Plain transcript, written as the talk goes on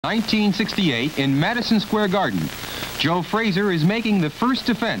1968 in Madison Square Garden. Joe Frazier is making the first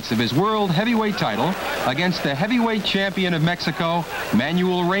defense of his world heavyweight title against the heavyweight champion of Mexico,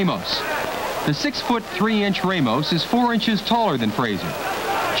 Manuel Ramos. The 6'3" Ramos is 4 inches taller than Frazier.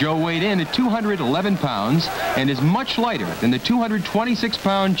 Joe weighed in at 211 pounds and is much lighter than the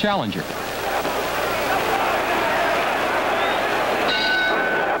 226-pound challenger.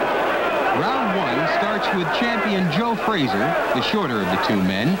 Round one starts with champion Joe Frazier, the shorter of the two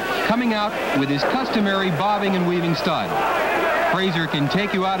men, coming out with his customary bobbing and weaving style. Frazier can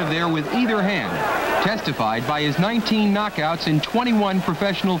take you out of there with either hand, testified by his 19 knockouts in 21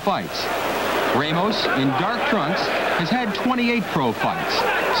 professional fights. Ramos, in dark trunks, has had 28 pro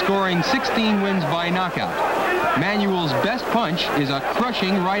fights, scoring 16 wins by knockout. Manuel's best punch is a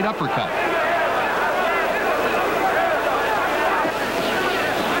crushing right uppercut.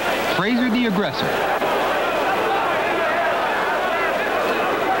 Frazier the aggressor.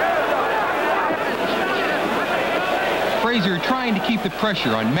 Frazier trying to keep the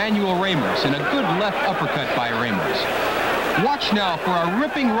pressure on Manuel Ramos, and a good left uppercut by Ramos. Watch now for a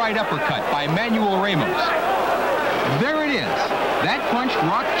ripping right uppercut by Manuel Ramos. There it is. That punch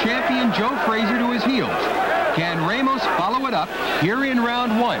rocked champion Joe Frazier to his heels. Can Ramos follow it up here in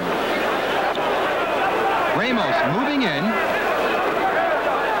round one? Ramos moving in,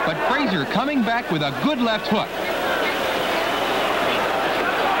 but Frazier coming back with a good left hook.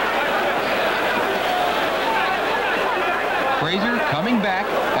 Frazier coming back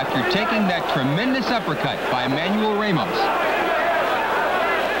after taking that tremendous uppercut by Manuel Ramos.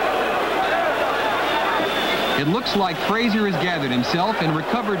 It looks like Frazier has gathered himself and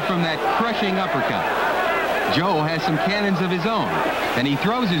recovered from that crushing uppercut. Joe has some cannons of his own, and he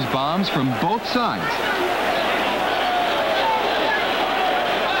throws his bombs from both sides.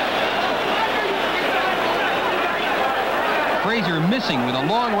 Frazier missing with a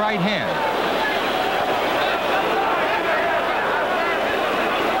long right hand.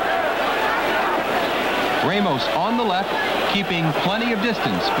 Ramos on the left, keeping plenty of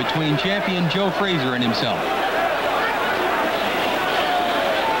distance between champion Joe Frazier and himself.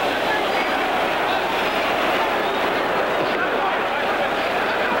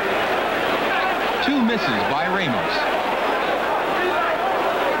 Two misses by Ramos.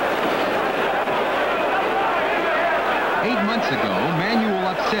 Months ago, Manuel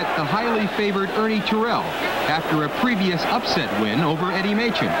upset the highly favored Ernie Terrell after a previous upset win over Eddie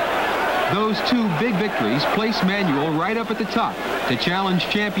Machin. Those two big victories place Manuel right up at the top to challenge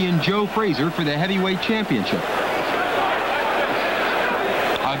champion Joe Frazier for the heavyweight championship.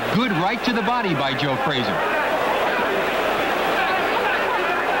 A good right to the body by Joe Frazier.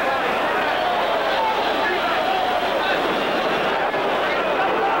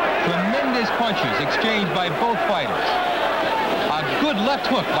 Tremendous punches exchanged by both fighters. A good left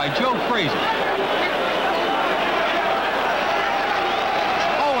hook by Joe Frazier.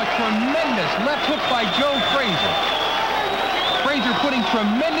 Oh, a tremendous left hook by Joe Frazier. Frazier putting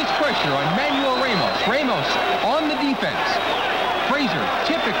tremendous pressure on Manuel Ramos. Ramos on the defense. Frazier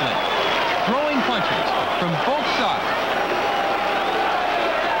typically throwing punches from both sides.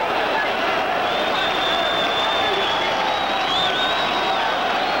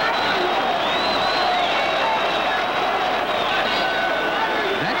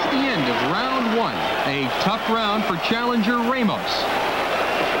 A tough round for challenger Ramos.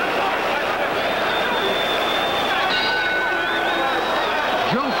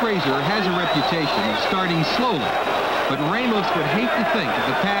 Joe Frazier has a reputation of starting slowly, but Ramos would hate to think of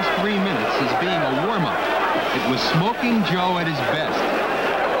the past 3 minutes as being a warm-up. It was smoking Joe at his best.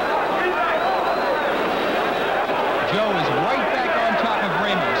 Joe is right back on top of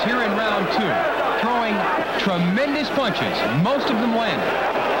Ramos here in round two, throwing tremendous punches, most of them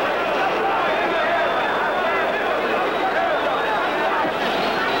landed.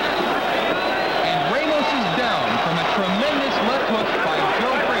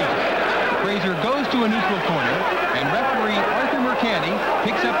 Frazier goes to a neutral corner, and referee Arthur Mercanti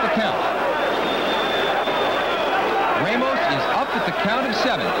picks up the count. Ramos is up at the count of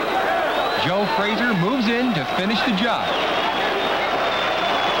 7. Joe Frazier moves in to finish the job.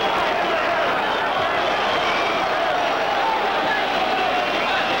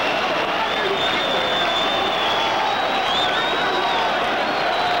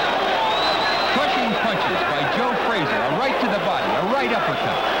 Crushing punches by Joe Frazier, a right to the body, a right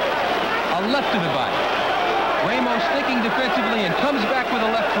uppercut. Left to the body. Ramos thinking defensively and comes back with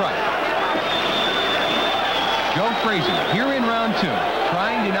a left right. Joe Frazier here in round two,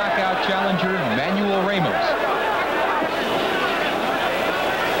 trying to knock out challenger Manuel Ramos.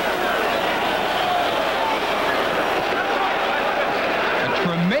 A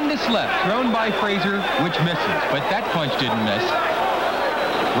tremendous tremendous left thrown by Frazier, which misses, but that punch didn't miss.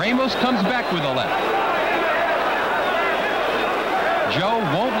 Ramos comes back with a left. Joe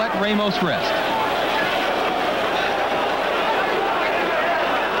won't let Ramos rest.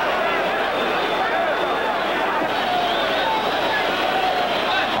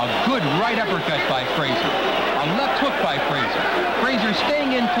 A good right uppercut by Frazier. A left hook by Frazier. Frazier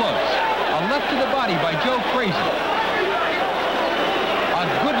staying in close. A left to the body by Joe Frazier. A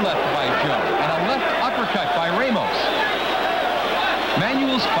good left by Joe. And a left uppercut by Ramos.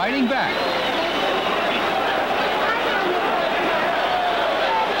 Manuel's fighting back.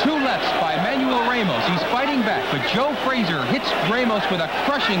 Two lefts by Manuel Ramos. He's fighting back, but Joe Frazier hits Ramos with a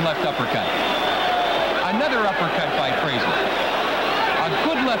crushing left uppercut. Another uppercut by Frazier. A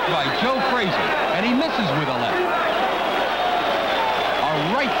good left by Joe Frazier, and he misses with a left.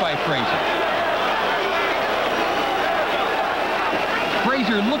 A right by Frazier.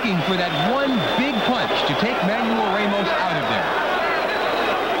 Frazier looking for that one big punch to take Manuel Ramos out of there.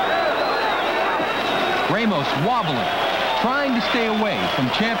 Ramos wobbling, trying to stay away from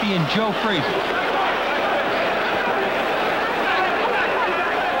champion Joe Frazier.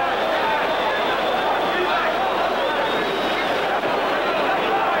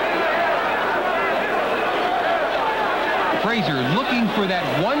 Frazier looking for that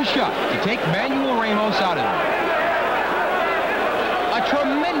one shot to take Manuel Ramos out of it. A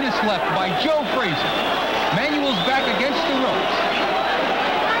tremendous left by Joe Frazier. Manuel's back against the ropes.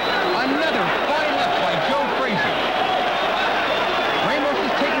 Another fine left by Joe Frazier. Ramos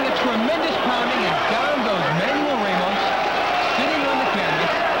is taking a tremendous pounding, and down goes Manuel Ramos, sitting on the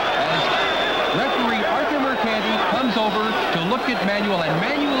canvas as referee Arthur Mercanti comes over to look at Manuel, and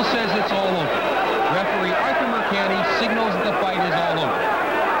Manuel says it's all over. Referee Arthur Mercanti signals that the fight is all over.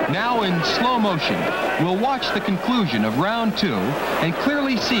 Now in slow motion, we'll watch the conclusion of round 2 and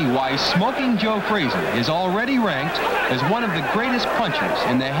clearly see why Smoking Joe Frazier is already ranked as one of the greatest punchers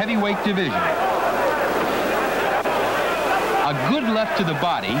in the heavyweight division. A good left to the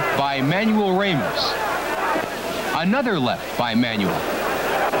body by Manuel Ramos. Another left by Manuel.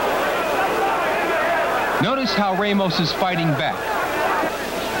 Notice how Ramos is fighting back.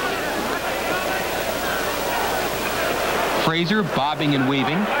 Frazier, bobbing and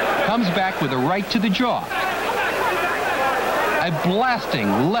weaving, comes back with a right to the jaw. A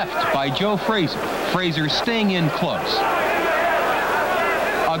blasting left by Joe Frazier. Frazier staying in close.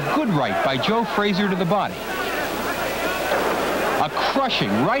 A good right by Joe Frazier to the body. A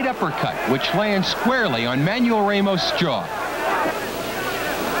crushing right uppercut, which lands squarely on Manuel Ramos' jaw.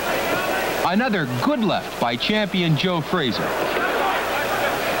 Another good left by champion Joe Frazier.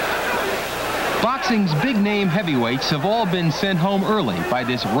 Boxing's big-name heavyweights have all been sent home early by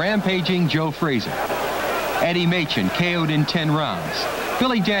this rampaging Joe Frazier. Eddie Machen KO'd in 10 rounds.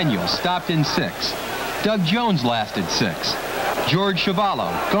 Billy Daniels stopped in 6. Doug Jones lasted 6. George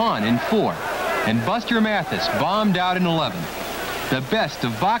Chuvalo gone in 4. And Buster Mathis bombed out in 11. The best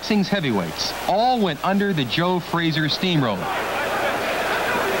of boxing's heavyweights all went under the Joe Frazier steamroller.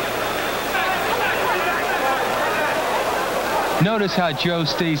 Notice how Joe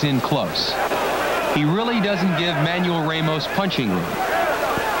stays in close. He really doesn't give Manuel Ramos punching room.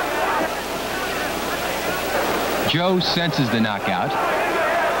 Joe senses the knockout.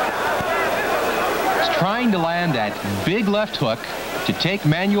 He's trying to land that big left hook to take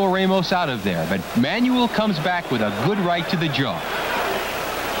Manuel Ramos out of there, but Manuel comes back with a good right to the jaw.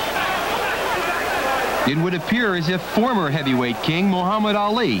 It would appear as if former heavyweight king Muhammad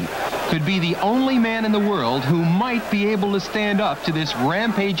Ali could be the only man in the world who might be able to stand up to this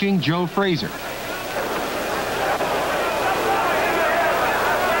rampaging Joe Frazier.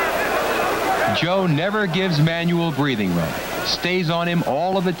 Joe never gives Manuel breathing room. Stays on him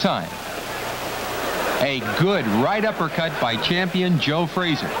all of the time. A good right uppercut by champion Joe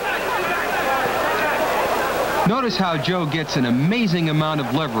Frazier. Notice how Joe gets an amazing amount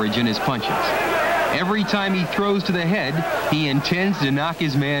of leverage in his punches. Every time he throws to the head, he intends to knock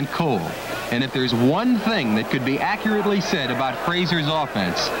his man cold. And if there's one thing that could be accurately said about Frazier's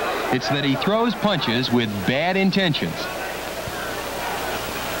offense, it's that he throws punches with bad intentions.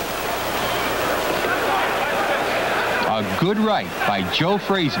 A good right by Joe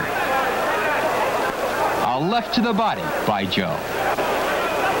Frazier. A left to the body by Joe.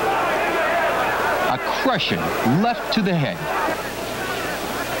 A crushing left to the head.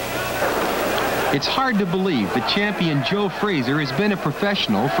 It's hard to believe that champion Joe Frazier has been a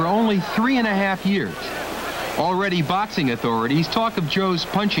professional for only 3.5 years. Already boxing authorities talk of Joe's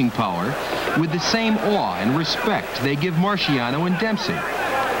punching power with the same awe and respect they give Marciano and Dempsey.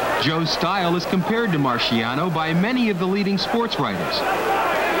 Joe's style is compared to Marciano by many of the leading sports writers.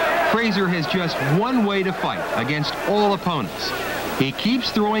 Frazier has just one way to fight against all opponents. He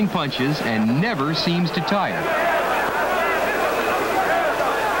keeps throwing punches and never seems to tire.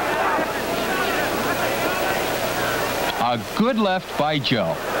 A good left by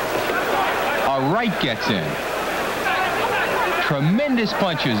Joe. A right gets in. Tremendous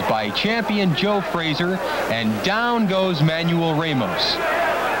punches by champion Joe Frazier, and down goes Manuel Ramos.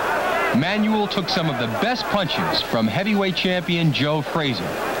 Manuel took some of the best punches from heavyweight champion Joe Frazier.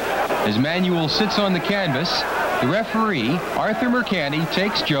 As Manuel sits on the canvas, the referee, Arthur Mercani,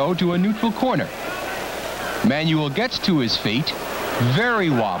 takes Joe to a neutral corner. Manuel gets to his feet, very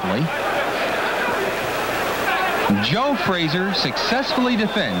wobbly. Joe Frazier successfully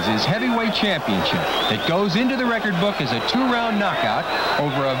defends his heavyweight championship that goes into the record book as a 2-round knockout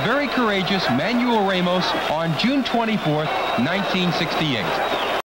over a very courageous Manuel Ramos on June 24th, 1968.